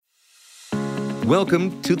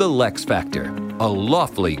Welcome to the LeXFactor, a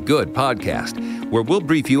lawfully good podcast where we'll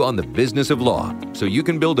brief you on the business of law so you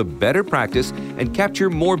can build a better practice and capture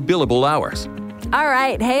more billable hours. All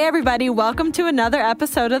right. Hey, everybody. Welcome to another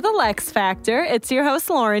episode of the LeXFactor. It's your host,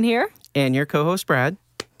 Lauren, here. And your co-host, Brad.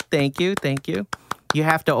 Thank you. You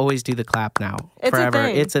have to always do the clap now. It's forever. a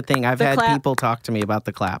thing. It's a thing. I've The had clap. people talk to me about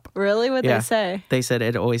the clap. Really? What'd they say? They said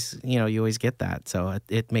it always, you always get that. So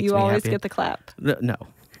it makes You me happy. always get the clap.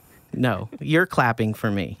 No. You're clapping for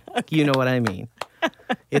me. Okay. You know what I mean.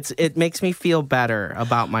 It makes me feel better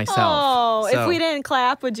about myself. Oh, So, if we didn't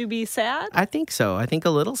clap, would you be sad? I think so. I think a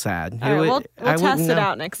little sad. All right, we'll test it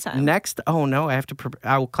out next time. Oh no,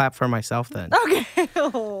 I will clap for myself then. Okay.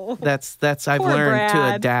 That's I've Poor learned to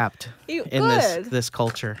Brad. adapt in Good. this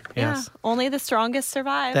culture. Yes. Yeah. Only the strongest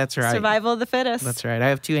survive. That's right. Survival of the fittest. That's right. I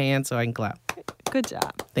have two hands, so I can clap. Good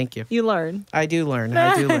job. Thank you. You learn. I do learn.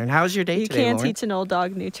 How's your day You today, can't Lauren? teach an old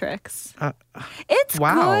dog new tricks. It's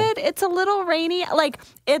Wow. Good. It's a little rainy.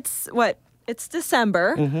 It's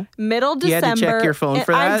December, middle December. You had to check your phone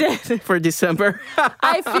for that? I did. For December?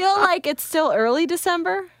 I feel like it's still early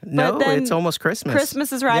December. No, but then it's almost Christmas.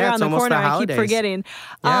 Christmas is right Yeah, around it's the almost corner. the I keep holidays. forgetting.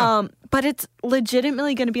 Yeah. But it's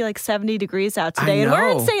legitimately going to be like 70 degrees out today. I And we're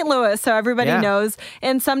in know. St. Louis, so everybody Yeah. knows.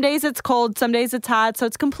 And some days it's cold, some days it's hot. So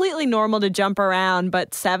it's completely normal to jump around.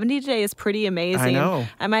 But 70 today is pretty amazing. I know.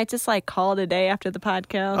 I might just call it a day after the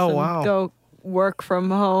podcast and wow. go work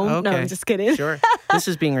from home. Okay. No, I'm just kidding. Sure. This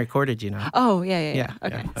is being recorded, you know. Oh, yeah. Yeah,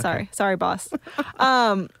 Okay. yeah, okay. Sorry, boss.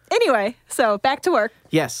 Anyway, so back to work.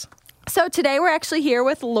 Yes. So today we're actually here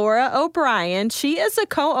with Laura O'Brien. She is a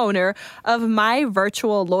co-owner of My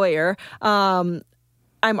Virtual Lawyer. I'm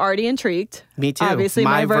already intrigued. Me too. Obviously,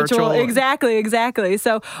 My Virtual. Exactly.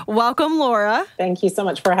 So welcome, Laura. Thank you so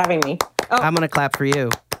much for having me. I'm going to clap for you.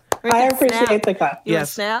 I appreciate the clap. You want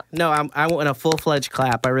to snap? No, I want a full-fledged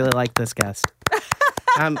clap. I really like this guest.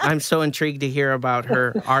 I'm so intrigued to hear about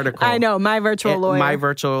her article. I know, My Virtual Lawyer. My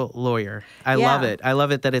Virtual Lawyer. I love it. I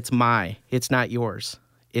love it that it's it's not yours.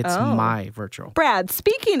 It's my virtual. Brad,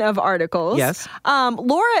 speaking of articles, Yes.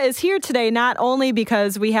 Laura is here today not only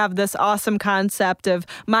because we have this awesome concept of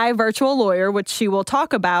My Virtual Lawyer, which she will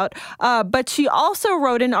talk about, but she also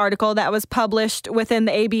wrote an article that was published within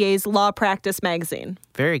the ABA's Law Practice magazine.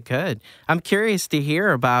 Very good. I'm curious to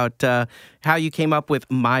hear about how you came up with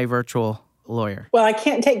My Virtual Lawyer. Well, I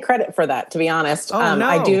can't take credit for that, to be honest. Oh, no.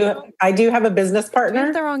 I do have a business partner.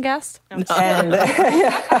 You're the wrong guest. And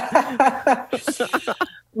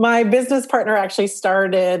my business partner actually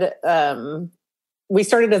started, we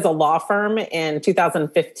started as a law firm in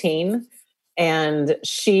 2015. And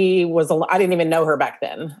I didn't even know her back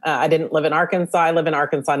then. I didn't live in Arkansas. I live in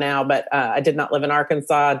Arkansas now, but I did not live in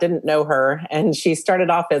Arkansas, didn't know her. And she started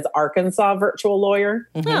off as Arkansas Virtual Lawyer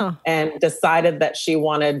and decided that she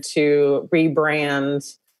wanted to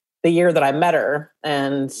rebrand the year that I met her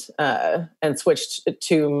and switched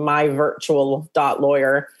to My Virtual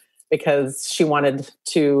Lawyer because she wanted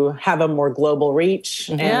to have a more global reach.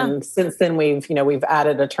 And since then we've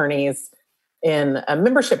added attorneys in a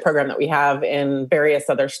membership program that we have in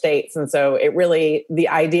various other states. And so the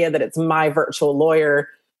idea that it's My Virtual Lawyer,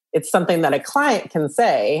 it's something that a client can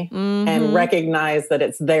say and recognize that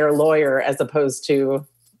it's their lawyer as opposed to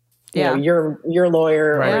your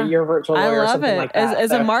lawyer or your virtual lawyer. I love or something it. like that.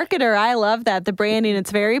 As a marketer, I love that. The branding,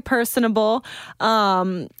 it's very personable.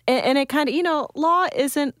 And it kind of, law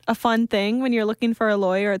isn't a fun thing when you're looking for a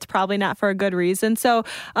lawyer. It's probably not for a good reason. So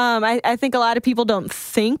I think a lot of people don't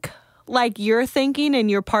think like you're thinking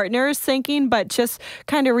and your partner is thinking, but just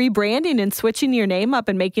kind of rebranding and switching your name up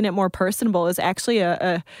and making it more personable is actually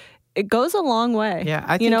it goes a long way. Yeah,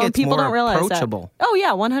 I think it's people more don't realize approachable. That. Oh yeah,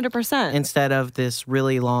 100%. Instead of this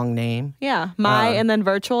really long name. Yeah, and then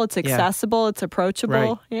virtual. It's accessible. It's approachable.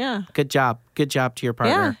 Right. Yeah. Good job to your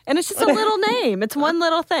partner. Yeah, and it's just a little name. It's one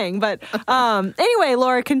little thing. But anyway,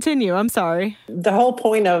 Laura, continue. I'm sorry. The whole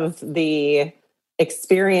point of the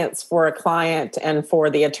experience for a client and for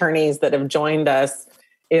the attorneys that have joined us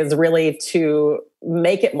is really to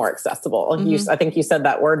make it more accessible. I think you said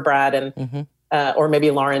that word, Brad, and or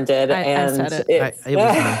maybe Lauren did. I said it. It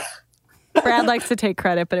was me. Brad likes to take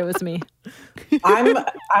credit, but it was me. I'm a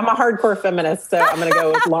hardcore feminist, so I'm going to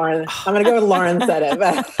go with Lauren. I'm going to go with Lauren said it.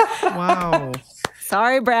 Wow.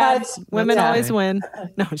 Sorry, Brad. Women okay. always win.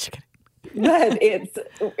 No, I'm just kidding. But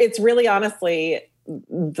it's really honestly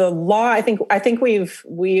the law. I think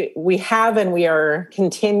we have and we are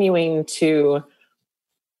continuing to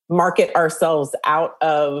market ourselves out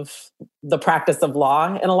of the practice of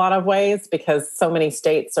law in a lot of ways because so many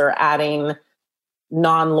states are adding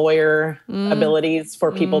non-lawyer abilities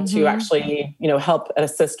for people to actually, help and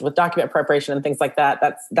assist with document preparation and things like that.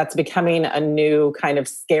 That's becoming a new kind of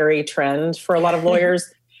scary trend for a lot of lawyers.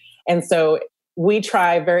 And so we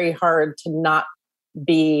try very hard to not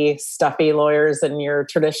be stuffy lawyers and your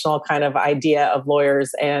traditional kind of idea of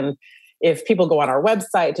lawyers. And if people go on our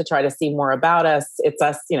website to try to see more about us, it's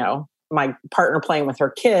us, my partner playing with her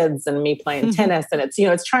kids and me playing tennis. And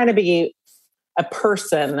it's trying to be a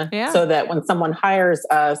person so that when someone hires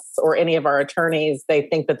us or any of our attorneys, they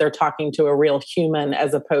think that they're talking to a real human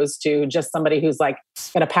as opposed to just somebody who's like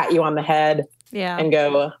going to pat you on the head and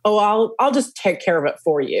go, oh, I'll just take care of it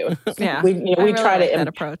for you. We try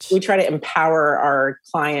to empower our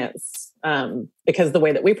clients because the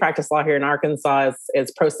way that we practice law here in Arkansas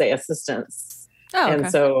is pro se assistance. And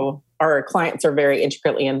so our clients are very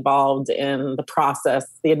intricately involved in the process,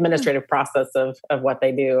 the administrative process of what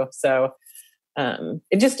they do. So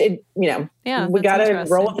we got to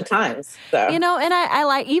roll with the times. So. And I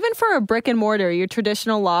like, even for a brick and mortar, your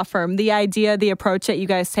traditional law firm, the approach that you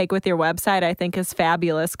guys take with your website, I think is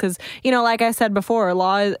fabulous. Cause like I said before,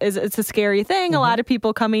 law it's a scary thing. A lot of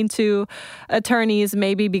people coming to attorneys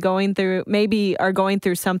maybe are going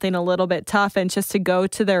through something a little bit tough, and just to go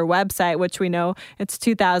to their website, which we know it's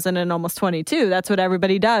 2000 and almost 22. That's what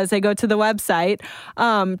everybody does. They go to the website,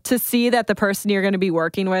 to see that the person you're going to be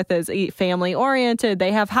working with is family oriented,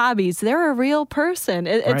 they have hobbies, they're a real person.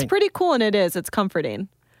 It's pretty cool, and it's comforting.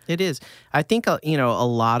 It is. I think, a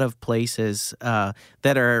lot of places that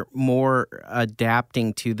are more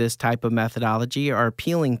adapting to this type of methodology are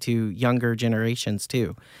appealing to younger generations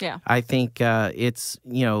too. Yeah. I think it's,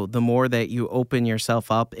 the more that you open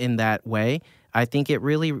yourself up in that way, I think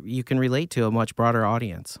you can relate to a much broader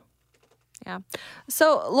audience. Yeah.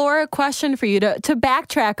 So, Laura, question for you to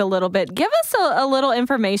backtrack a little bit. Give us a little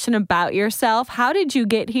information about yourself. How did you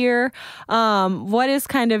get here? What is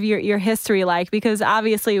kind of your history like? Because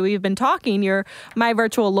obviously we've been talking, your My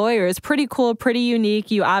Virtual Lawyer is pretty cool, pretty unique.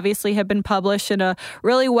 You obviously have been published in a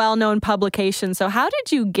really well-known publication. So how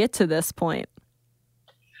did you get to this point?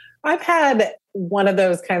 I've had one of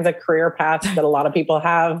those kinds of career paths that a lot of people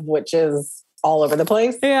have, which is all over the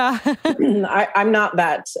place. Yeah. I'm not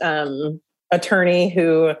that attorney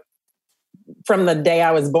who from the day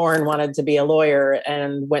I was born wanted to be a lawyer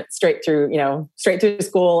and went straight through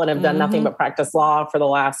school and have done nothing but practice law for the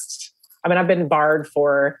last, I've been barred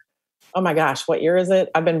for, oh my gosh, what year is it?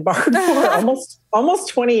 I've been barred for almost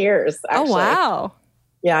 20 years, actually. Oh, wow.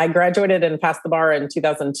 Yeah. I graduated and passed the bar in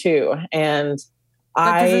 2002. And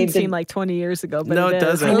that doesn't seem like 20 years ago, but no, it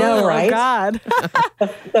doesn't. I know, right? Oh, God.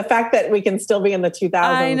 the fact that we can still be in the 2000s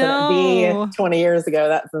and it be 20 years ago,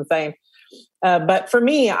 that's insane. But for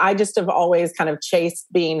me, I just have always kind of chased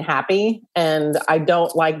being happy, and I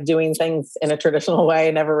don't like doing things in a traditional way.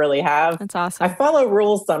 I never really have. That's awesome. I follow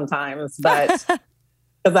rules sometimes, but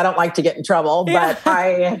because I don't like to get in trouble. Yeah.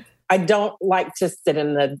 But I don't like to sit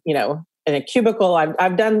in the in a cubicle.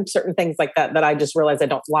 I've done certain things like that I just realized I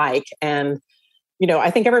don't like, and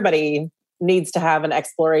I think everybody needs to have an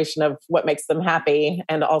exploration of what makes them happy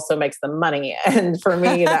and also makes them money. And for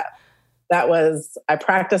me, that was, I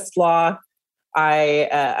practiced law.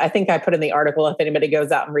 I think I put in the article, if anybody goes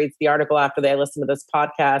out and reads the article after they listen to this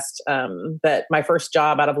podcast, that my first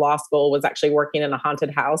job out of law school was actually working in a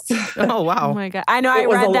haunted house. Oh, wow. Oh my God. I know. I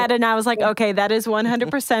read that and I was like, okay, that is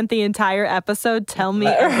 100% the entire episode. Tell me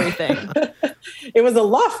everything. It was a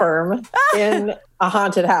law firm in a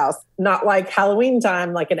haunted house, not like Halloween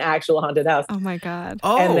time, like an actual haunted house. Oh my God.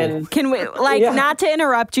 Oh, and then, can we not to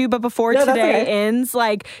interrupt you, but before today ends,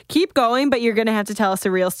 keep going, but you're going to have to tell us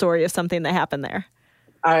a real story of something that happened there.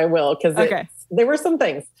 I will. Cause there were some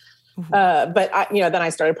things, but then I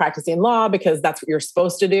started practicing law because that's what you're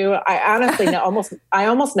supposed to do. I honestly I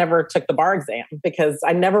almost never took the bar exam because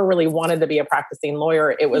I never really wanted to be a practicing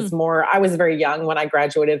lawyer. It was more, I was very young when I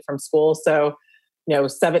graduated from school. So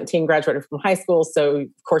 17, graduated from high school. So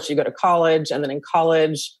of course you go to college, and then in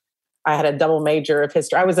college I had a double major of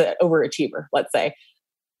history. I was an overachiever, let's say.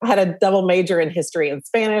 I had a double major in history and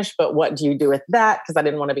Spanish, but what do you do with that? Because I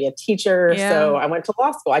didn't want to be a teacher. Yeah. So I went to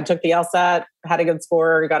law school. I took the LSAT, had a good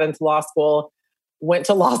score, got into law school, went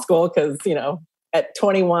to law school because, at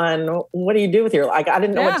 21, what do you do with your life? I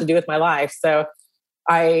didn't know what to do with my life. So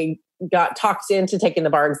I got talked into taking the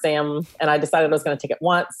bar exam, and I decided I was going to take it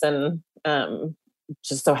once, and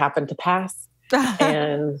just so happened to pass.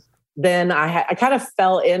 And then I kind of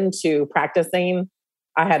fell into practicing.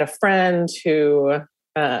 I had a friend who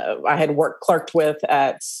I had clerked with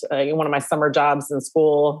at one of my summer jobs in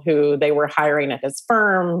school, who they were hiring at his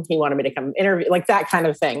firm. He wanted me to come interview, like that kind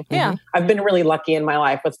of thing. Yeah. I've been really lucky in my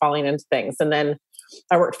life with falling into things. And then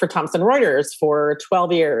I worked for Thomson Reuters for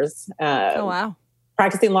 12 years. Oh, wow.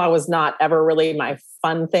 Practicing law was not ever really my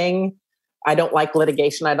fun thing. I don't like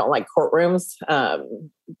litigation. I don't like courtrooms.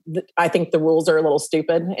 I think the rules are a little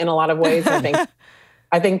stupid in a lot of ways.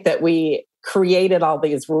 I think that we created all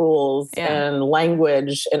these rules and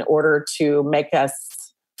language in order to make us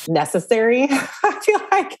necessary, I feel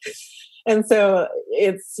like. And so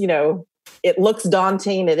it's, it looks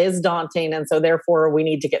daunting. It is daunting. And so therefore we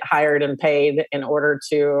need to get hired and paid in order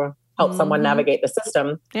to help someone navigate the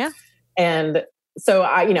system. Yeah. And so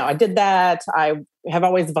I did that. I have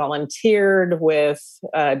always volunteered with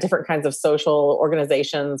different kinds of social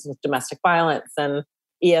organizations with domestic violence and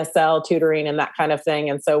ESL tutoring and that kind of thing.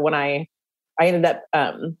 And so when I ended up,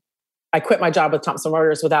 I quit my job with Thomson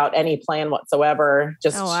Reuters without any plan whatsoever,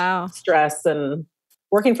 just stress, and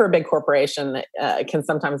working for a big corporation can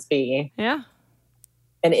sometimes be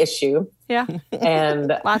an issue. Yeah. And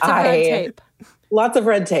lots of red tape. Lots of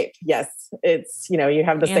red tape. Yes. It's, you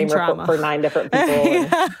have the same report for 9 different people.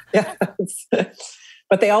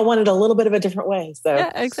 But they all wanted a little bit of a different way. So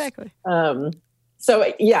yeah, exactly.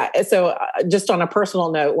 So just on a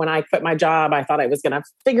personal note, when I quit my job, I thought I was going to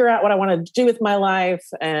figure out what I wanted to do with my life.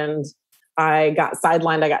 And I got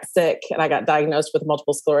sidelined. I got sick and I got diagnosed with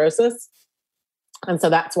multiple sclerosis. And so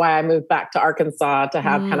that's why I moved back to Arkansas to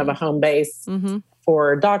have kind of a home base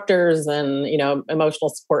for doctors and, emotional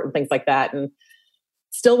support and things like that. And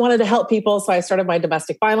still wanted to help people. So I started my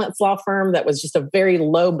domestic violence law firm that was just a very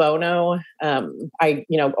low bono. I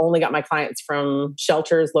only got my clients from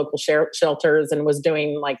shelters, local shelters, and was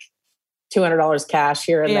doing like $200 cash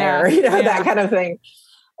here and there, that kind of thing.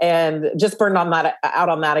 And just burned out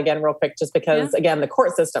on that again real quick, just because, again, the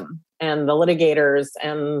court system and the litigators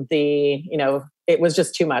and it was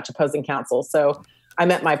just too much, opposing counsel. So I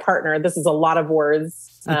met my partner. This is a lot of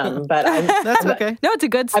words, but that's okay. No, it's a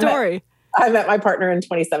good story. I met my partner in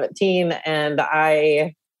 2017, and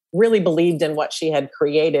I really believed in what she had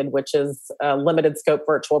created, which is a limited scope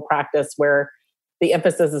virtual practice where the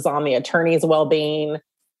emphasis is on the attorney's well-being,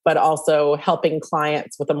 but also helping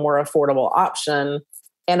clients with a more affordable option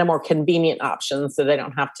and a more convenient option so they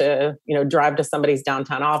don't have to, drive to somebody's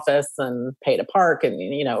downtown office and pay to park and,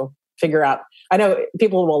 figure out. I know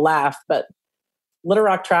people will laugh, but Little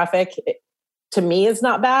Rock traffic, to me, is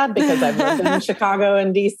not bad because I've lived in Chicago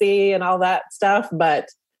and DC and all that stuff. But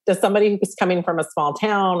to somebody who's coming from a small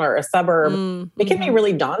town or a suburb, it can be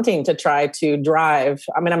really daunting to try to drive.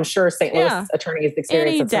 I mean, I'm sure St. Louis attorneys experience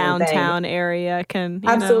any the same downtown thing. Area can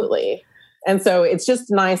absolutely. And so it's just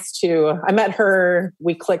nice I met her.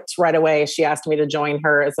 We clicked right away. She asked me to join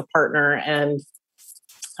her as a partner, and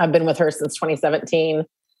I've been with her since 2017.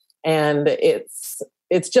 And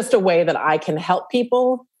it's just a way that I can help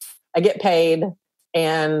people. I get paid,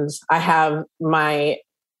 and I have my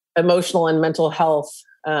emotional and mental health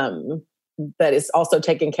that is also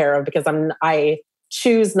taken care of because I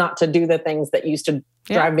choose not to do the things that used to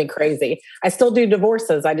drive me crazy. I still do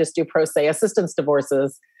divorces. I just do pro se assistance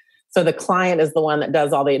divorces. So the client is the one that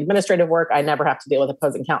does all the administrative work. I never have to deal with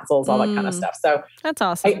opposing counsels, all that kind of stuff. So that's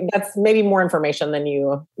awesome. That's maybe more information than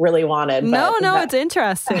you really wanted. No, it's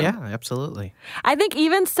interesting. Yeah, absolutely. I think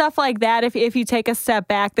even stuff like that, if you take a step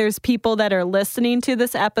back, there's people that are listening to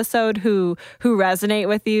this episode who resonate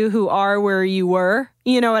with you, who are where you were.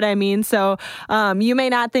 You know what I mean? So you may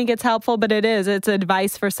not think it's helpful, but it is. It's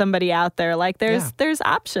advice for somebody out there. Like there's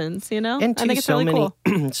options, And I think it's really cool.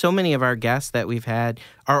 So many of our guests that we've had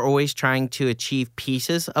are always trying to achieve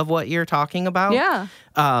pieces of what you're talking about. Yeah.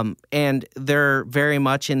 And they're very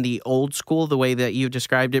much in the old school, the way that you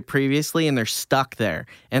described it previously, and they're stuck there.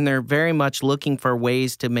 And they're very much looking for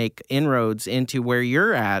ways to make inroads into where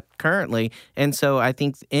you're at currently. And so I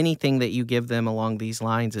think anything that you give them along these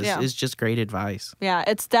lines is just great advice. Yeah,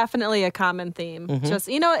 it's definitely a common theme. Just,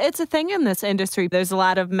 it's a thing in this industry. There's a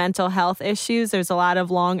lot of mental health issues. There's a lot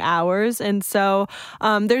of long hours. And so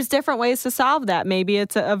there's different ways to solve that. Maybe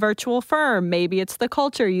it's a virtual firm. Maybe it's the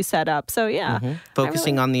culture you set up. So,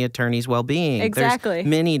 Focusing on the attorney's well-being. Exactly. There's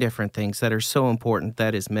many different things that are so important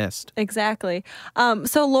that is missed. Exactly.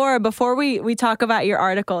 So, Laura, before we talk about your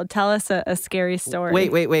article, tell us a scary story.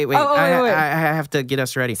 Wait. Wait. I have to get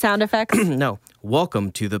us ready. Sound effects? No.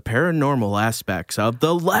 Welcome to the paranormal aspects of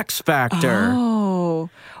the LeXFactor. Oh.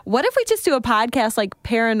 What if we just do a podcast like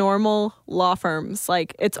paranormal law firms?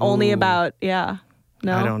 Like it's only about, No,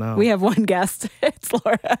 I don't know. We have one guest. It's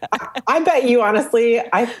Laura. I bet you, honestly,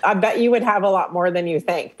 I bet you would have a lot more than you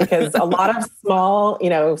think because a lot of small,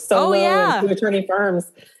 solo and two attorney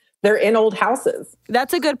firms, they're in old houses.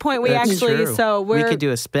 That's a good point. We That's actually, true. We could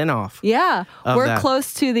do a spinoff. Yeah, we're that.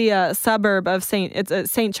 close to the suburb of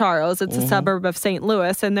St. Charles. It's a suburb of St.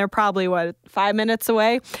 Louis, and they're probably 5 minutes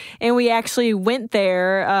away. And we actually went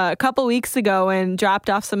there a couple weeks ago and dropped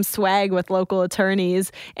off some swag with local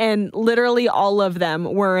attorneys, and literally all of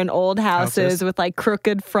them were in old houses with like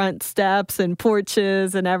crooked front steps and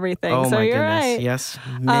porches and everything. Oh so my you're goodness! right. Yes,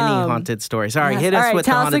 many haunted stories. All right, hit us with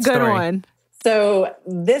the tell haunted us a good story. one. So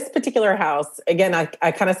this particular house, again,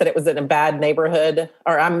 I kind of said it was in a bad neighborhood,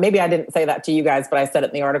 or maybe I didn't say that to you guys, but I said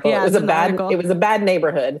it in the article. Yeah, it was a bad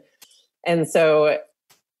neighborhood. And so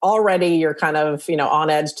already you're kind of,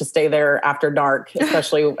 on edge to stay there after dark,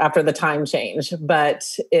 especially after the time change.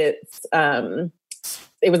 But it was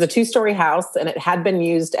a 2-story house, and it had been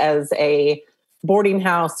used as a boarding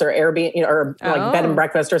house or Airbnb, or like bed and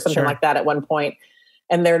breakfast or something like that at one point.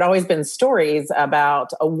 And there had always been stories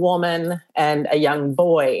about a woman and a young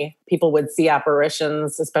boy. People would see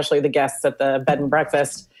apparitions, especially the guests at the bed and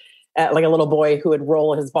breakfast, like a little boy who would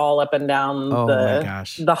roll his ball up and down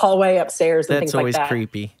the hallway upstairs and things like that. That's always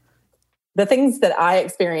creepy. The things that I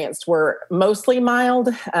experienced were mostly mild,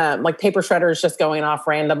 like paper shredders just going off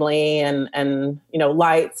randomly and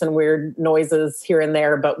lights and weird noises here and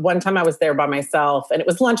there. But one time I was there by myself, and it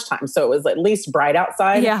was lunchtime, so it was at least bright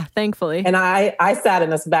outside. Yeah, thankfully. And I sat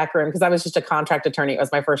in this back room because I was just a contract attorney. It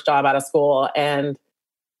was my first job out of school. And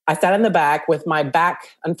I sat in the back with my back,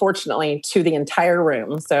 unfortunately, to the entire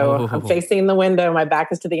room. So I'm facing the window. My back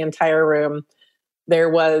is to the entire room. There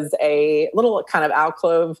was a little kind of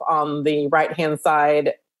alcove on the right-hand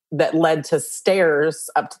side that led to stairs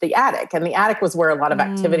up to the attic. And the attic was where a lot of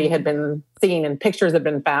activity had been seen and pictures had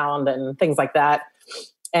been found and things like that.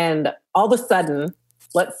 And all of a sudden,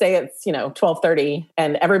 let's say it's, 12:30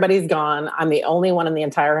 and everybody's gone. I'm the only one in the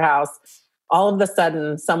entire house. All of a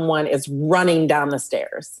sudden, someone is running down the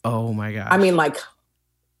stairs. Oh my gosh. I mean, like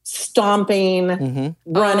stomping,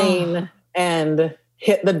 running, and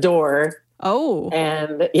hit the door. Oh.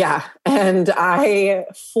 And I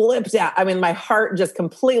flipped out. I mean, my heart just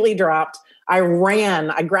completely dropped. I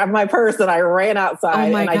grabbed my purse and I ran outside.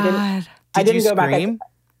 Oh my God. I didn't go back.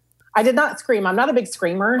 I did not scream. I'm not a big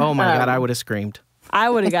screamer. Oh my God, I would have screamed. I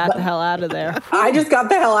would have got the hell out of there. I just got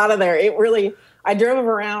the hell out of there. I drove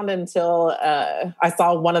around until I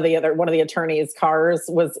saw one of the attorney's cars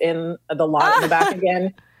was in the lot in the back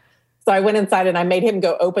again. So I went inside and I made him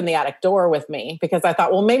go open the attic door with me because I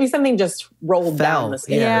thought, well, maybe something just rolled down the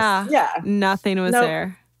stairs. Yeah. Nothing was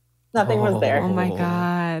there. Nothing was there. Oh my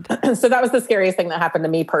God. So that was the scariest thing that happened to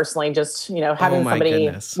me personally. Just, having somebody,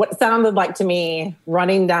 what sounded like to me,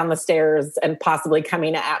 running down the stairs and possibly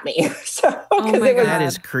coming at me. That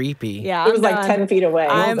is creepy. Yeah. It was like 10 feet away.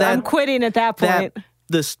 I'm quitting at that point.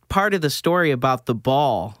 This part of the story about the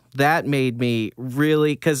ball, that made me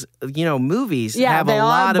really, because, movies have a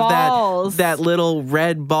lot of that little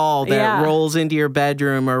red ball that rolls into your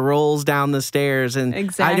bedroom or rolls down the stairs.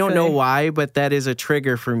 And I don't know why, but that is a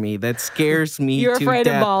trigger for me. That scares me You're to afraid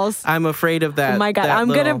death. of balls. I'm afraid of that. Oh my God. I'm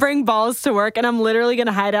going to bring balls to work and I'm literally going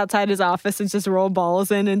to hide outside his office and just roll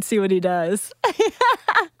balls in and see what he does.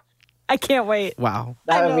 I can't wait. Wow.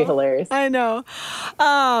 That would be hilarious. I know.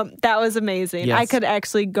 That was amazing. Yes. I could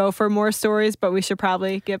actually go for more stories, but we should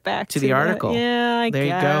probably get back to the article. Yeah, I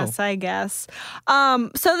guess.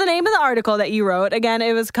 So the name of the article that you wrote, again,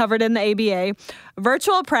 it was covered in the ABA.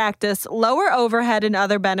 Virtual practice, lower overhead and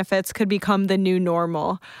other benefits could become the new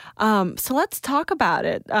normal. So let's talk about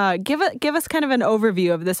it. Give us kind of an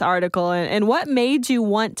overview of this article and what made you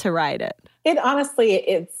want to write it. It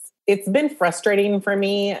honestly, it's been frustrating for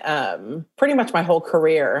me pretty much my whole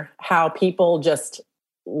career, how people just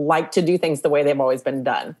like to do things the way they've always been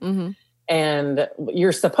done. Mm-hmm. And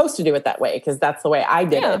you're supposed to do it that way because that's the way I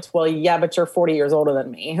did it. Well, yeah, but you're 40 years older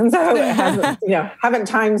than me. And so it hasn't, haven't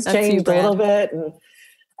times changed a little bit.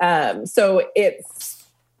 And so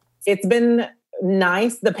it's been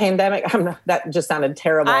nice. The pandemic, that just sounded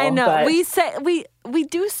terrible. I know. But we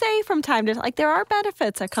do say from time to time, like there are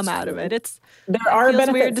benefits that come out of it. There are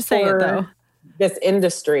benefits weird to say for it, though. This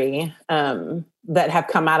industry that have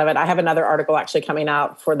come out of it. I have another article actually coming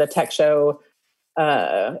out for the Tech Show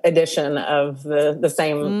edition of the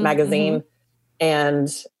same magazine, and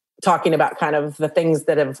talking about kind of the things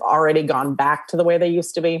that have already gone back to the way they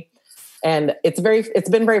used to be. And it's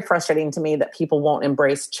been very frustrating to me that people won't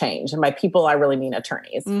embrace change. And by people, I really mean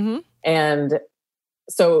attorneys. Mm-hmm. And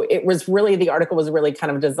so the article was really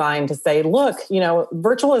kind of designed to say, look,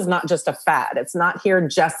 virtual is not just a fad. It's not here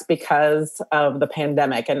just because of the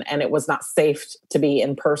pandemic and it was not safe to be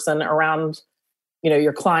in person around,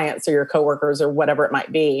 your clients or your coworkers or whatever it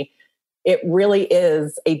might be. it really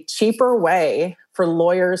is a cheaper way for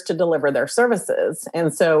lawyers to deliver their services.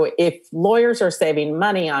 And so if lawyers are saving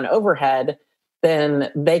money on overhead,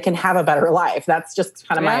 then they can have a better life. That's just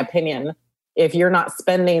kind of my opinion. If you're not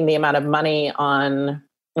spending the amount of money on,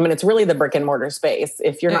 it's really the brick and mortar space.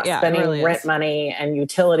 If you're not spending really rent money and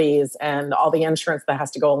utilities and all the insurance that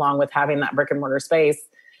has to go along with having that brick and mortar space,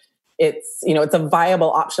 it's a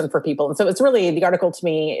viable option for people. And so it's really, the article to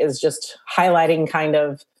me is just highlighting kind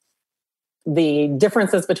of the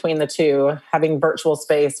differences between the two, having virtual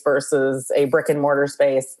space versus a brick and mortar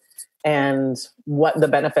space, and what the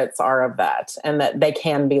benefits are of that, and that they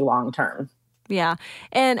can be long-term. Yeah.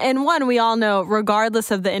 And one, we all know, regardless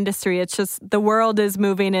of the industry, it's just the world is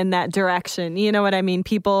moving in that direction. You know what I mean?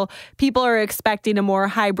 People are expecting a more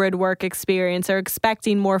hybrid work experience, or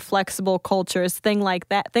expecting more flexible cultures, things like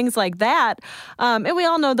that. And we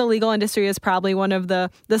all know the legal industry is probably one of the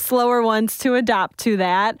slower ones to adopt to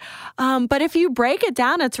that. But if you break it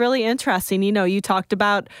down, it's really interesting. You talked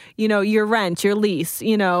about, your rent, your lease,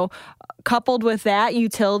 coupled with that,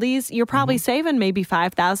 utilities, you're probably saving maybe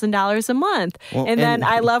 $5,000 a month. Well, and then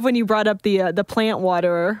I love when you brought up the plant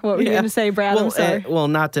water. What were you going to say, Brad? Well, I'm sorry.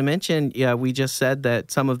 Not to mention, we just said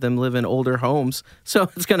that some of them live in older homes,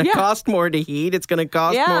 so it's going to cost more to heat. It's going to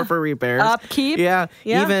cost more for repairs, upkeep. Yeah.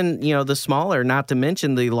 Even the smaller, not to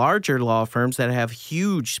mention the larger law firms that have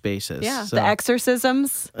huge spaces. Yeah, so. The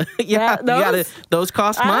exorcisms. Those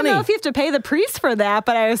cost money. I don't know if you have to pay the priest for that,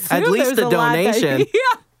 but I assume at least the donation.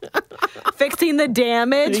 Fixing the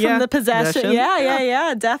damage from the possession.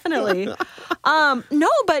 Yeah, definitely. No,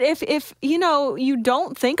 but if you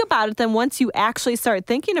don't think about it, then once you actually start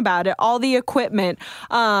thinking about it, all the equipment,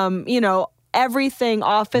 everything,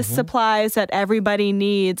 office supplies that everybody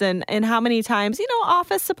needs, and how many times,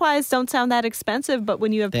 office supplies don't sound that expensive, but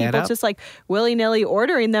when you have people just like willy-nilly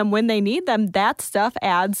ordering them when they need them, that stuff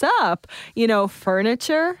adds up.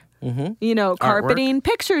 Furniture. Carpeting,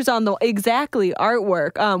 pictures on the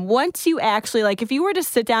artwork. Once you actually, if you were to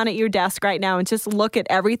sit down at your desk right now and just look at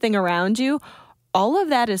everything around you, all of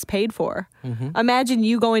that is paid for. Imagine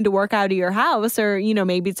you going to work out of your house, or,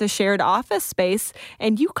 maybe it's a shared office space,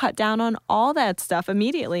 and you cut down on all that stuff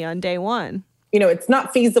immediately on day one. It's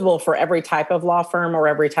not feasible for every type of law firm or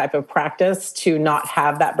every type of practice to not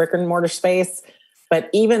have that brick and mortar space. But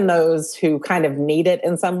even those who kind of need it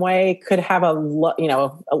in some way could have a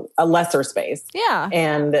lesser space. Yeah.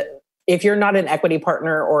 And if you're not an equity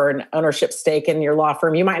partner or an ownership stake in your law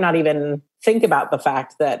firm, you might not even think about the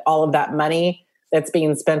fact that all of that money that's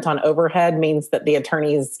being spent on overhead means that the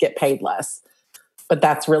attorneys get paid less. But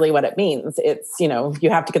that's really what it means. It's, you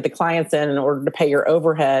have to get the clients in order to pay your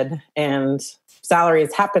overhead, and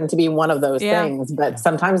salaries happen to be one of those things. But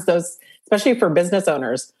sometimes those, especially for business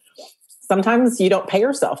owners, sometimes you don't pay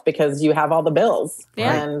yourself because you have all the bills.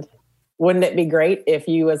 Yeah. And wouldn't it be great if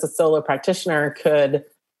you as a solo practitioner could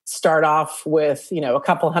start off with, a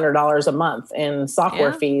couple $100s a month in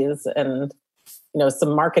software fees and,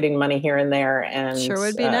 some marketing money here and there, and sure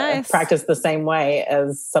would be nice. Practice the same way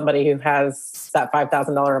as somebody who has that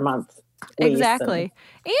 $5,000 a month. Exactly.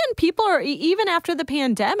 And people are, even after the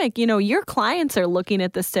pandemic, your clients are looking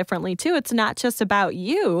at this differently too. It's not just about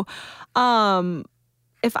you.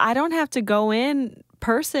 If I don't have to go in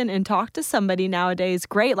person and talk to somebody nowadays,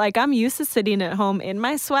 great. I'm used to sitting at home in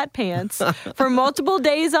my sweatpants for multiple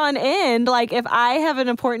days on end. If I have an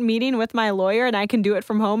important meeting with my lawyer and I can do it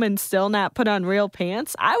from home and still not put on real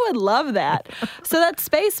pants, I would love that. So that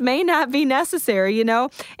space may not be necessary,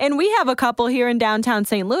 And we have a couple here in downtown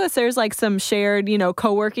St. Louis. There's some shared,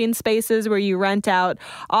 co-working spaces where you rent out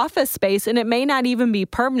office space, and it may not even be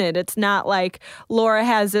permanent. It's not like Laura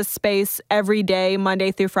has this space every day,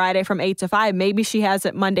 Monday through Friday from 8 to 5. Maybe she has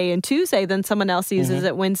it Monday and Tuesday, then someone else uses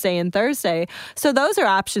it Wednesday and Thursday. So those are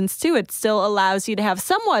options too. It still allows you to have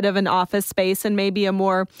somewhat of an office space and maybe a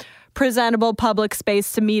more presentable public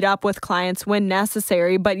space to meet up with clients when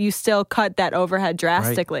necessary, but you still cut that overhead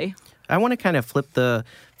drastically. Right. I want to kind of flip the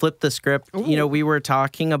script. Ooh. We were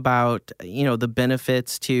talking about, the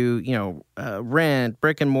benefits to, rent,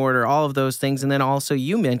 brick and mortar, all of those things. And then also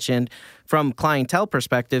you mentioned from clientele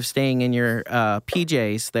perspective, staying in your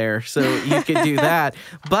PJs there, so you could do that.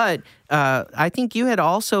 But I think you had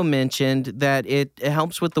also mentioned that it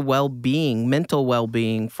helps with the well-being, mental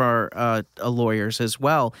well-being for lawyers as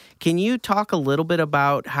well. Can you talk a little bit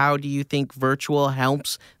about how do you think virtual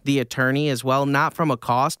helps the attorney as well, not from a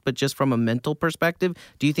cost, but just from a mental perspective?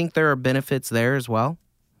 Do you think there are benefits there as well?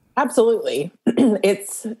 Absolutely.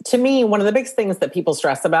 It's, to me, one of the biggest things that people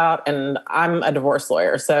stress about, and I'm a divorce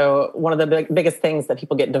lawyer, so one of the biggest things that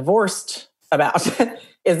people get divorced about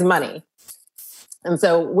is money. And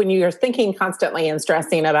so when you're thinking constantly and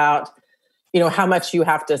stressing about how much you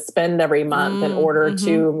have to spend every month in order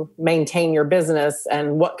to maintain your business,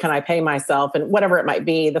 and what can I pay myself, and whatever it might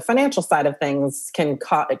be. The financial side of things can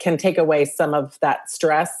take away some of that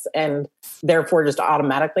stress, and therefore just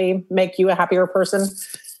automatically make you a happier person.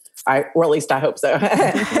 Or at least I hope so.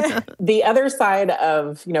 The other side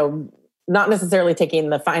of, not necessarily taking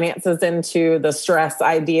the finances into the stress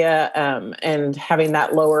idea, and having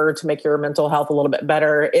that lower to make your mental health a little bit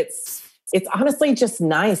better. It's honestly just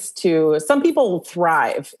nice some people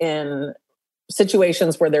thrive in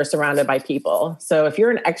situations where they're surrounded by people. So if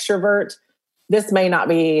you're an extrovert, this may not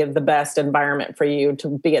be the best environment for you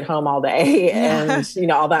to be at home all day and,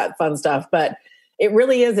 all that fun stuff. But it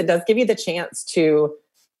really is. It does give you the chance to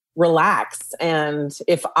relax. And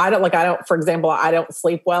if for example, I don't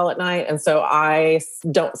sleep well at night. And so I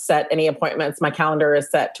don't set any appointments. My calendar is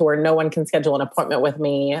set to where no one can schedule an appointment with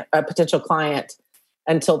me, a potential client,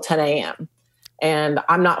 until 10 a.m. And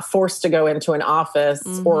I'm not forced to go into an office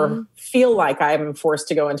or feel like I'm forced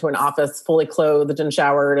to go into an office fully clothed and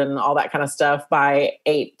showered and all that kind of stuff by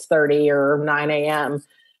 8:30 or 9 a.m.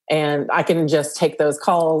 And I can just take those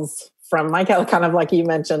calls from my couch, kind of like you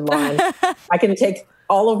mentioned, Lauren. I can take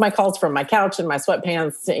all of my calls from my couch and my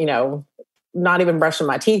sweatpants, not even brushing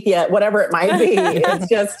my teeth yet, whatever it might be.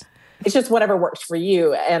 It's just whatever works for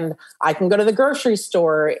you. And I can go to the grocery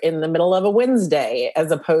store in the middle of a Wednesday, as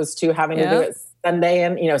opposed to having to do it Sunday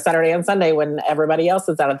and, Saturday and Sunday when everybody else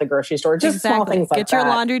is out at the grocery store. Just small things like that. Get your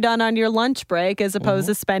laundry done on your lunch break, as opposed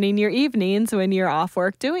to spending your evenings when you're off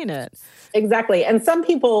work doing it. Exactly. And some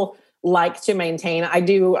people like to maintain.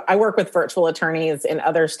 I work with virtual attorneys in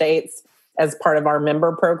other states as part of our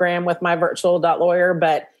member program with my virtual.lawyer,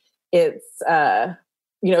 but it's,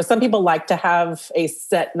 some people like to have a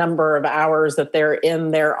set number of hours that they're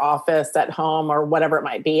in their office at home or whatever it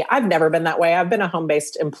might be. I've never been that way. I've been a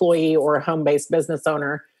home-based employee or a home-based business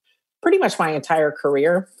owner pretty much my entire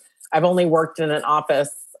career. I've only worked in an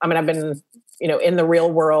office. I've been, in the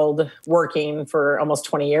real world working for almost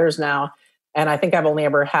 20 years now. And I think I've only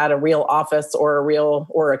ever had a real office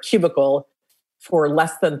or a cubicle for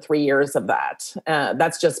less than 3 years of that.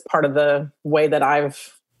 That's just part of the way that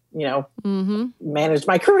I've managed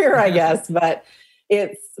my career, I guess. But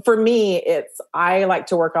for me, I like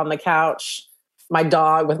to work on the couch,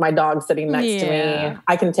 with my dog sitting next to me.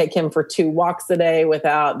 I can take him for 2 walks a day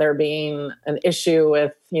without there being an issue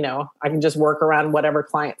with, I can just work around whatever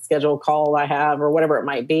client schedule call I have or whatever it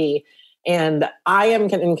might be. And I am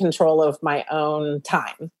in control of my own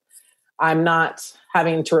time. I'm not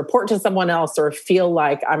having to report to someone else or feel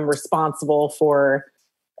like I'm responsible for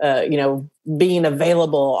being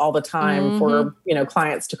available all the time for,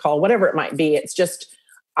 clients to call, whatever it might be. It's just,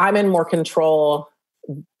 I'm in more control.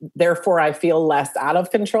 Therefore, I feel less out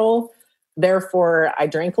of control. Therefore, I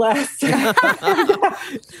drink less. Wait,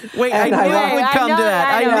 I knew it would come to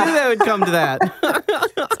that. I knew that would come to that.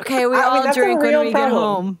 Okay, we all drink when we get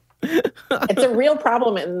home. It's a real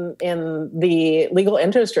problem in the legal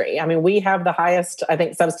industry. We have the highest, I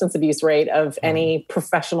think, substance abuse rate of any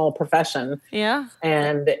professional profession. Yeah.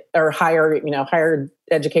 Or higher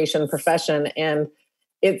education profession. And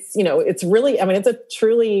it's really, it's a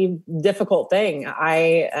truly difficult thing.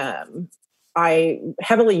 I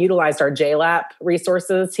heavily utilized our JLAP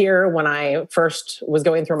resources here when I first was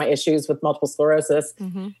going through my issues with multiple sclerosis.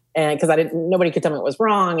 And because nobody could tell me it was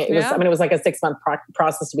wrong. It was like a 6-month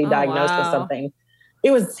process to be diagnosed with something.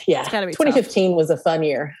 It was, 2015 was a fun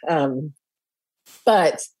year.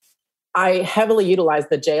 But I heavily utilized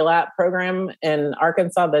the JLAP program in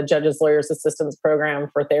Arkansas, the Judges, Lawyers, Assistants program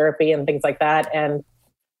for therapy and things like that. And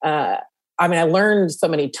I learned so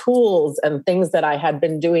many tools and things that I had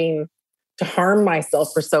been doing to harm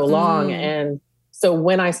myself for so long. And so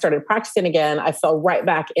when I started practicing again, I fell right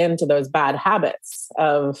back into those bad habits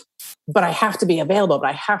but I have to be available, but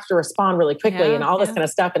I have to respond really quickly and all this kind of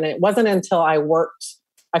stuff. And it wasn't until I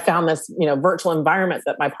found this, virtual environment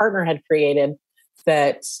that my partner had created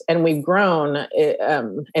and we've grown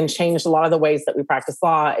and changed a lot of the ways that we practice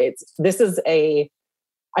law.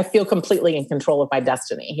 I feel completely in control of my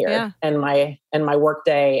destiny here and my work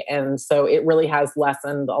day. And so it really has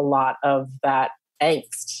lessened a lot of that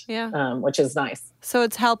angst, which is nice. So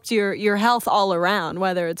it's helped your health all around,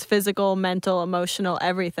 whether it's physical, mental, emotional,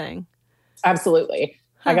 everything. Absolutely.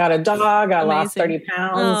 I got a dog. I lost 30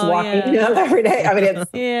 pounds walking every day.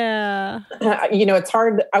 It's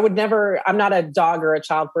hard. I'm not a dog or a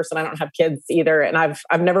child person. I don't have kids either. And I've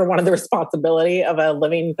never wanted the responsibility of a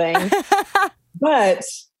living thing. But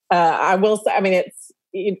I will say,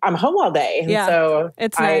 I'm home all day. And so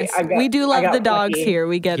it's nice. We do love the dogs here.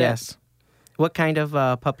 We get it. What kind of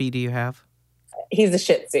puppy do you have? He's a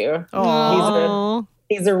Shih Tzu. Oh.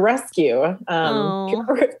 He's a rescue.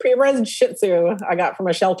 Purebred Shih Tzu I got from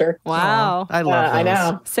a shelter. Wow. I love those. I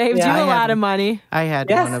know. Saved you a lot of money. I had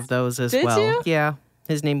one of those as well. Did you? Yeah.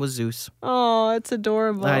 His name was Zeus. Oh, it's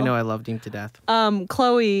adorable. I know. I loved him to death.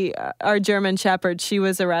 Chloe, our German Shepherd, she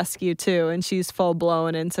was a rescue too, and she's full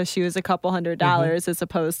blown, and so she was a couple $100 as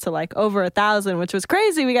opposed to like over $1,000, which was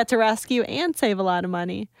crazy. We got to rescue and save a lot of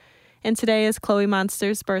money. And today is Chloe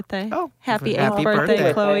Monster's birthday. Oh, happy 8th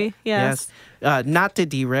birthday, Chloe. Yes. Not to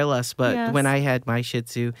derail us, but when I had my Shih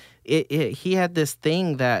Tzu, he had this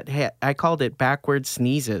thing that I called it backward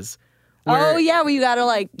sneezes. Where you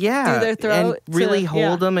gotta do their throat and really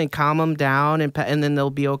hold them and calm them down, and then they'll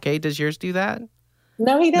be okay. Does yours do that?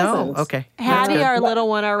 No, he doesn't. No, okay. Hattie, our little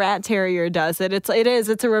one, our rat terrier, does it. It's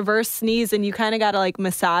a reverse sneeze, and you kind of gotta like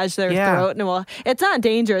massage their throat, and it's not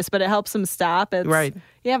dangerous, but it helps them stop. It's, right.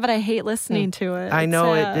 Yeah, but I hate listening to it. I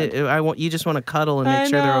know it. You just want to cuddle and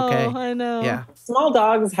make sure they're okay. I know. Yeah. Small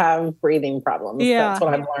dogs have breathing problems. Yeah. That's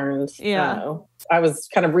what I've learned. Yeah. I was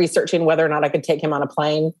kind of researching whether or not I could take him on a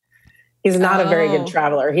plane. He's not a very good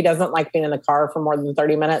traveler. He doesn't like being in the car for more than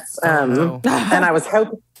 30 minutes. And I was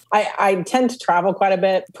hoping, I tend to travel quite a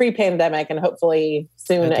bit pre-pandemic and hopefully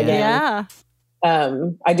soon again. Yeah.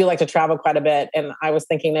 I do like to travel quite a bit. And I was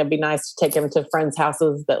thinking it'd be nice to take him to friends'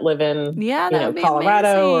 houses that live in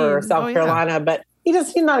Colorado or South Carolina. But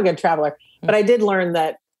he's not a good traveler. But I did learn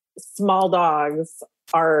that small dogs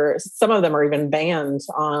some of them are even banned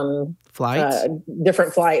on flights,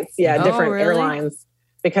 different flights. Yeah. Different airlines.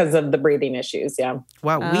 Because of the breathing issues,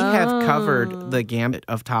 Wow, we have covered the gamut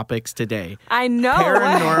of topics today. I know.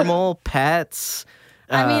 Paranormal, pets.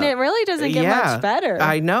 I mean, it really doesn't get much better.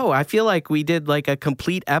 I know. I feel like we did like a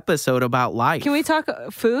complete episode about life. Can we talk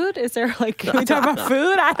food? Can we talk about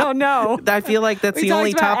food? I don't know. I feel like that's the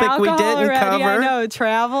only topic we didn't cover. I know.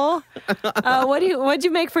 Travel. What'd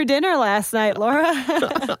you make for dinner last night, Laura?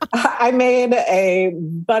 I made a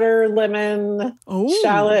butter lemon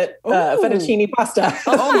shallot fettuccine pasta.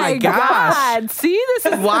 Oh my God. See, this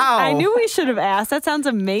is wow. I knew we should have asked. That sounds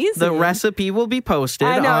amazing. The recipe will be posted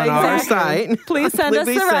on our site. Please send us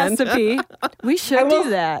the recipe. We should do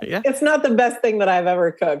that. Yeah. It's not the best thing that I've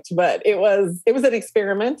ever cooked, but it was an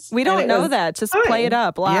experiment. We don't know that. Just play it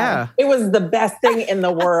up live. Yeah. It was the best thing in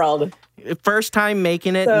the world. First time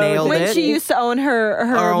making it, nailed it. When she used to own her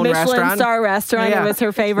own Michelin star restaurant, it was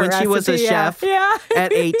her favorite recipe. When she was a chef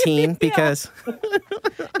at 18 because...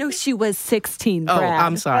 No, she was 16, Oh, Brad.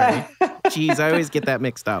 I'm sorry. Jeez, I always get that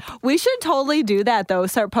mixed up. We should totally do that, though.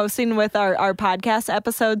 Start posting with our podcast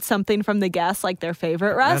episodes something from the guests, like their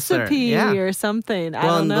favorite recipe or something. I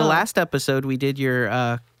don't know. In the last episode, we did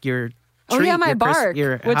your treat, my bark,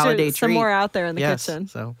 your which holiday is treat. somewhere out there in the kitchen.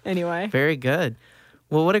 So anyway, very good.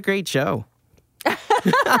 Well, what a great show.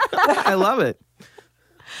 I love it.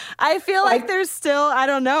 I feel like there's still, I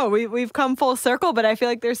don't know, we've come full circle, but I feel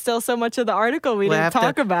like there's still so much of the article we didn't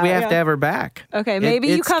talk about. We have to have her back. Okay, maybe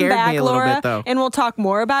you come back, Laura, bit, and we'll talk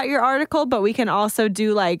more about your article, but we can also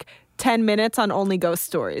do like 10 minutes on only ghost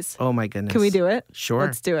stories. Oh my goodness. Can we do it? Sure.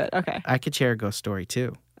 Let's do it. Okay. I could share a ghost story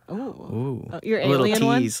too. Ooh. Your alien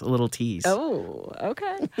one? A little tease. Oh,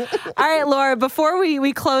 okay. All right, Laura, before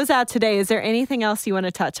we close out today, is there anything else you want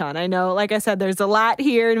to touch on? I know, like I said, there's a lot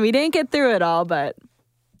here and we didn't get through it all, but...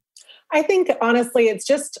 I think, honestly, it's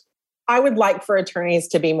just, I would like for attorneys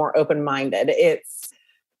to be more open-minded.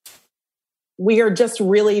 We are just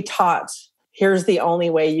really taught, here's the only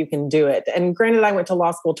way you can do it. And granted, I went to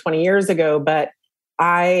law school 20 years ago, but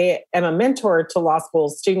I am a mentor to law school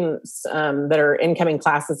students that are incoming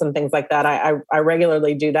classes and things like that. I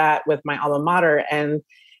regularly do that with my alma mater, and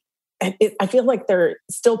I feel like they're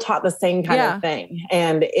still taught the same kind of thing,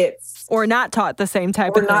 and or not taught the same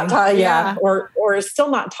type of thing. Not taught, or still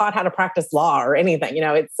not taught how to practice law or anything.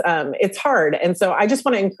 It's hard, and so I just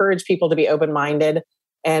want to encourage people to be open-minded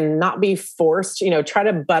and not be forced. Try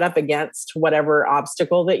to butt up against whatever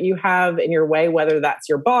obstacle that you have in your way, whether that's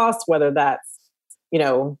your boss, whether that's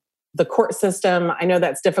the court system. I know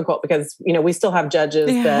that's difficult because, we still have judges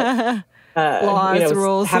that, laws,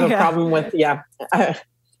 rules, have a problem with,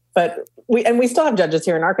 but we still have judges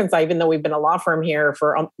here in Arkansas, even though we've been a law firm here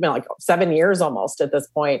for like 7 years almost at this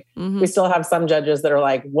point. Mm-hmm. We still have some judges that are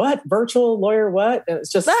like, what? Virtual lawyer, what? And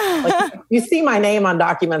it's just like, you see my name on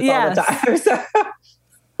documents all the time. So,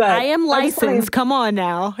 but I am licensed. Come on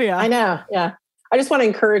now. Yeah, I know. Yeah. I just want to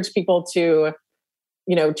encourage people to,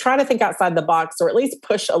 try to think outside the box, or at least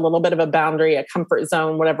push a little bit of a boundary, a comfort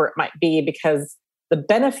zone, whatever it might be, because the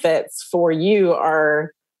benefits for you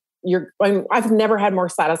are I've never had more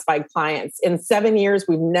satisfied clients. In 7 years,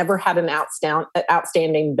 we've never had an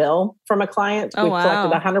outstanding bill from a client. We've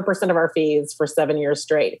collected 100% of our fees for 7 years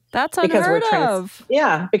straight. That's unheard of.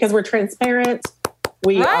 Yeah, because we're transparent.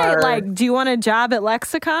 We are like, do you want a job at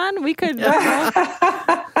LeXFactor? We could.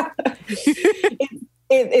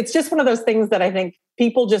 It's just one of those things that I think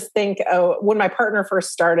people just think, oh, when my partner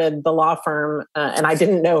first started the law firm, and I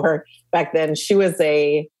didn't know her back then, she was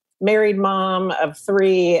a married mom of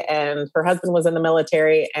 3 and her husband was in the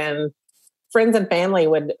military, and friends and family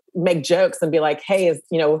would make jokes and be like, hey,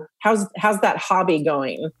 how's that hobby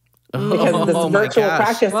going? Because this virtual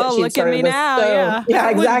practice that she started was yeah,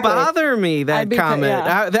 that exactly. would bother me, that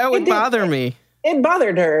comment. That would bother me. It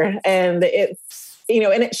bothered her, and it's,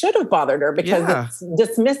 and it should have bothered her because it's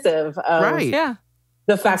dismissive of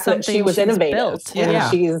the fact that she was innovative.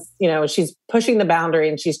 And she's pushing the boundary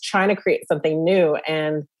and she's trying to create something new.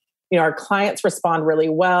 And, our clients respond really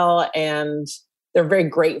well, and they're very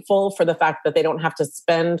grateful for the fact that they don't have to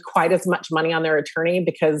spend quite as much money on their attorney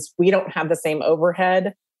because we don't have the same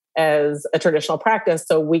overhead as a traditional practice.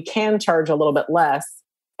 So we can charge a little bit less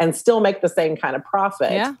and still make the same kind of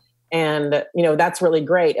profit. Yeah. And, that's really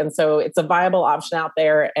great. And so it's a viable option out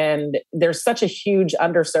there. And there's such a huge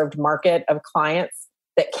underserved market of clients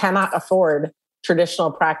that cannot afford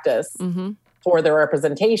traditional practice for their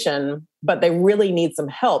representation, but they really need some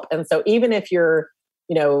help. And so even if you're,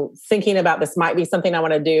 thinking about this might be something I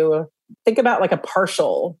want to do, think about like a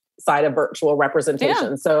partial side of virtual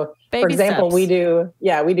representation. Yeah. So for example, we do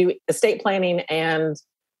estate planning and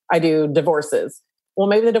I do divorces. Well,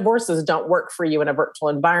 maybe the divorces don't work for you in a virtual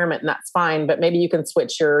environment, and that's fine, but maybe you can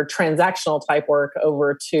switch your transactional type work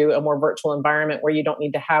over to a more virtual environment where you don't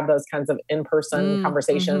need to have those kinds of in-person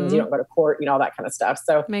conversations. You don't go to court, all that kind of stuff.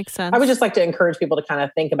 So makes sense. I would just like to encourage people to kind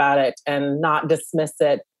of think about it and not dismiss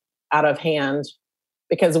it out of hand,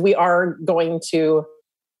 because we are going to,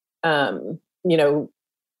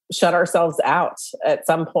 shut ourselves out at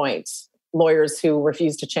some point, lawyers who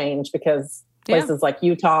refuse to change, because places like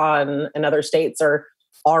Utah and other states are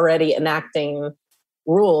already enacting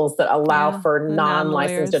rules that allow for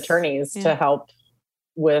non-licensed attorneys to help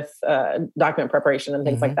with document preparation and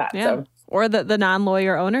things like that. Yeah. So, or the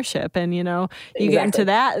non-lawyer ownership. And, you get into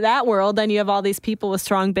that world, then you have all these people with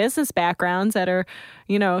strong business backgrounds that are,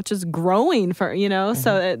 just growing for,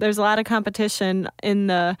 so there's a lot of competition in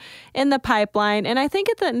the pipeline. And I think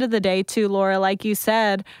at the end of the day too, Laura, like you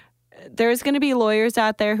said, there's going to be lawyers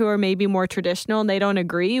out there who are maybe more traditional and they don't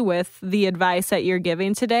agree with the advice that you're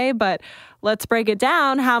giving today. But let's break it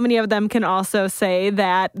down. How many of them can also say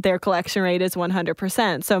that their collection rate is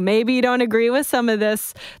 100%? So maybe you don't agree with some of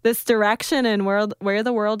this direction and where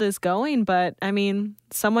the world is going. But I mean,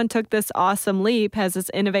 someone took this awesome leap, has this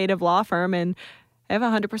innovative law firm, and I have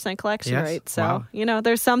 100% collection rate. So,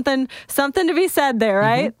 there's something to be said there,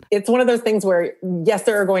 right? It's one of those things where, yes,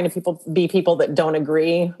 there are going to be people that don't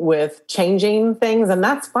agree with changing things, and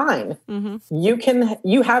that's fine.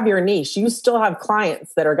 You have your niche. You still have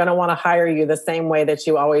clients that are going to want to hire you the same way that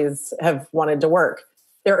you always have wanted to work.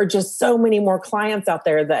 There are just so many more clients out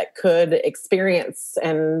there that could experience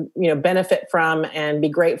and, benefit from and be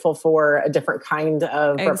grateful for a different kind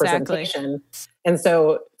of representation. And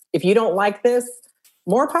so if you don't like this,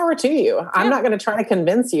 more power to you. I'm not going to try to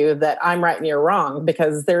convince you that I'm right and you're wrong,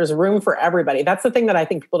 because there's room for everybody. That's the thing that I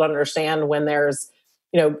think people don't understand when there's,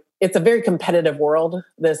 it's a very competitive world,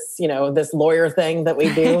 this lawyer thing that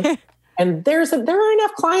we do. And there are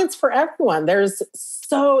enough clients for everyone. There's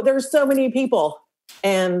so many people,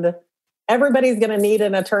 and everybody's going to need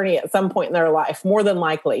an attorney at some point in their life, more than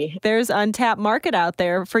likely. There's untapped market out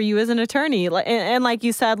there for you as an attorney. And like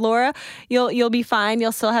you said, Laura, you'll be fine.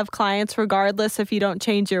 You'll still have clients regardless if you don't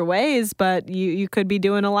change your ways, but you could be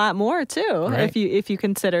doing a lot more too, right, if you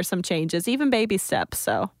consider some changes, even baby steps.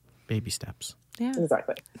 So baby steps. Yeah,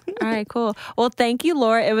 exactly. All right, cool. Well, thank you,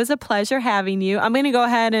 Laura. It was a pleasure having you. I'm going to go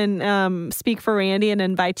ahead and speak for Randy and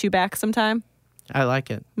invite you back sometime. I like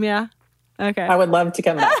it. Yeah. Okay. I would love to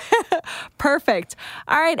come back. Perfect.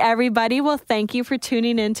 All right, everybody. Well, thank you for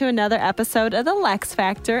tuning in to another episode of the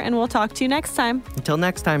LeXFactor, and we'll talk to you next time. Until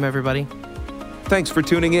next time, everybody. Thanks for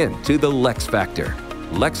tuning in to the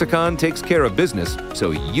LeXFactor. Lexicon takes care of business so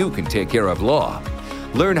you can take care of law.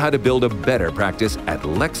 Learn how to build a better practice at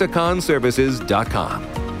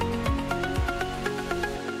lexiconservices.com.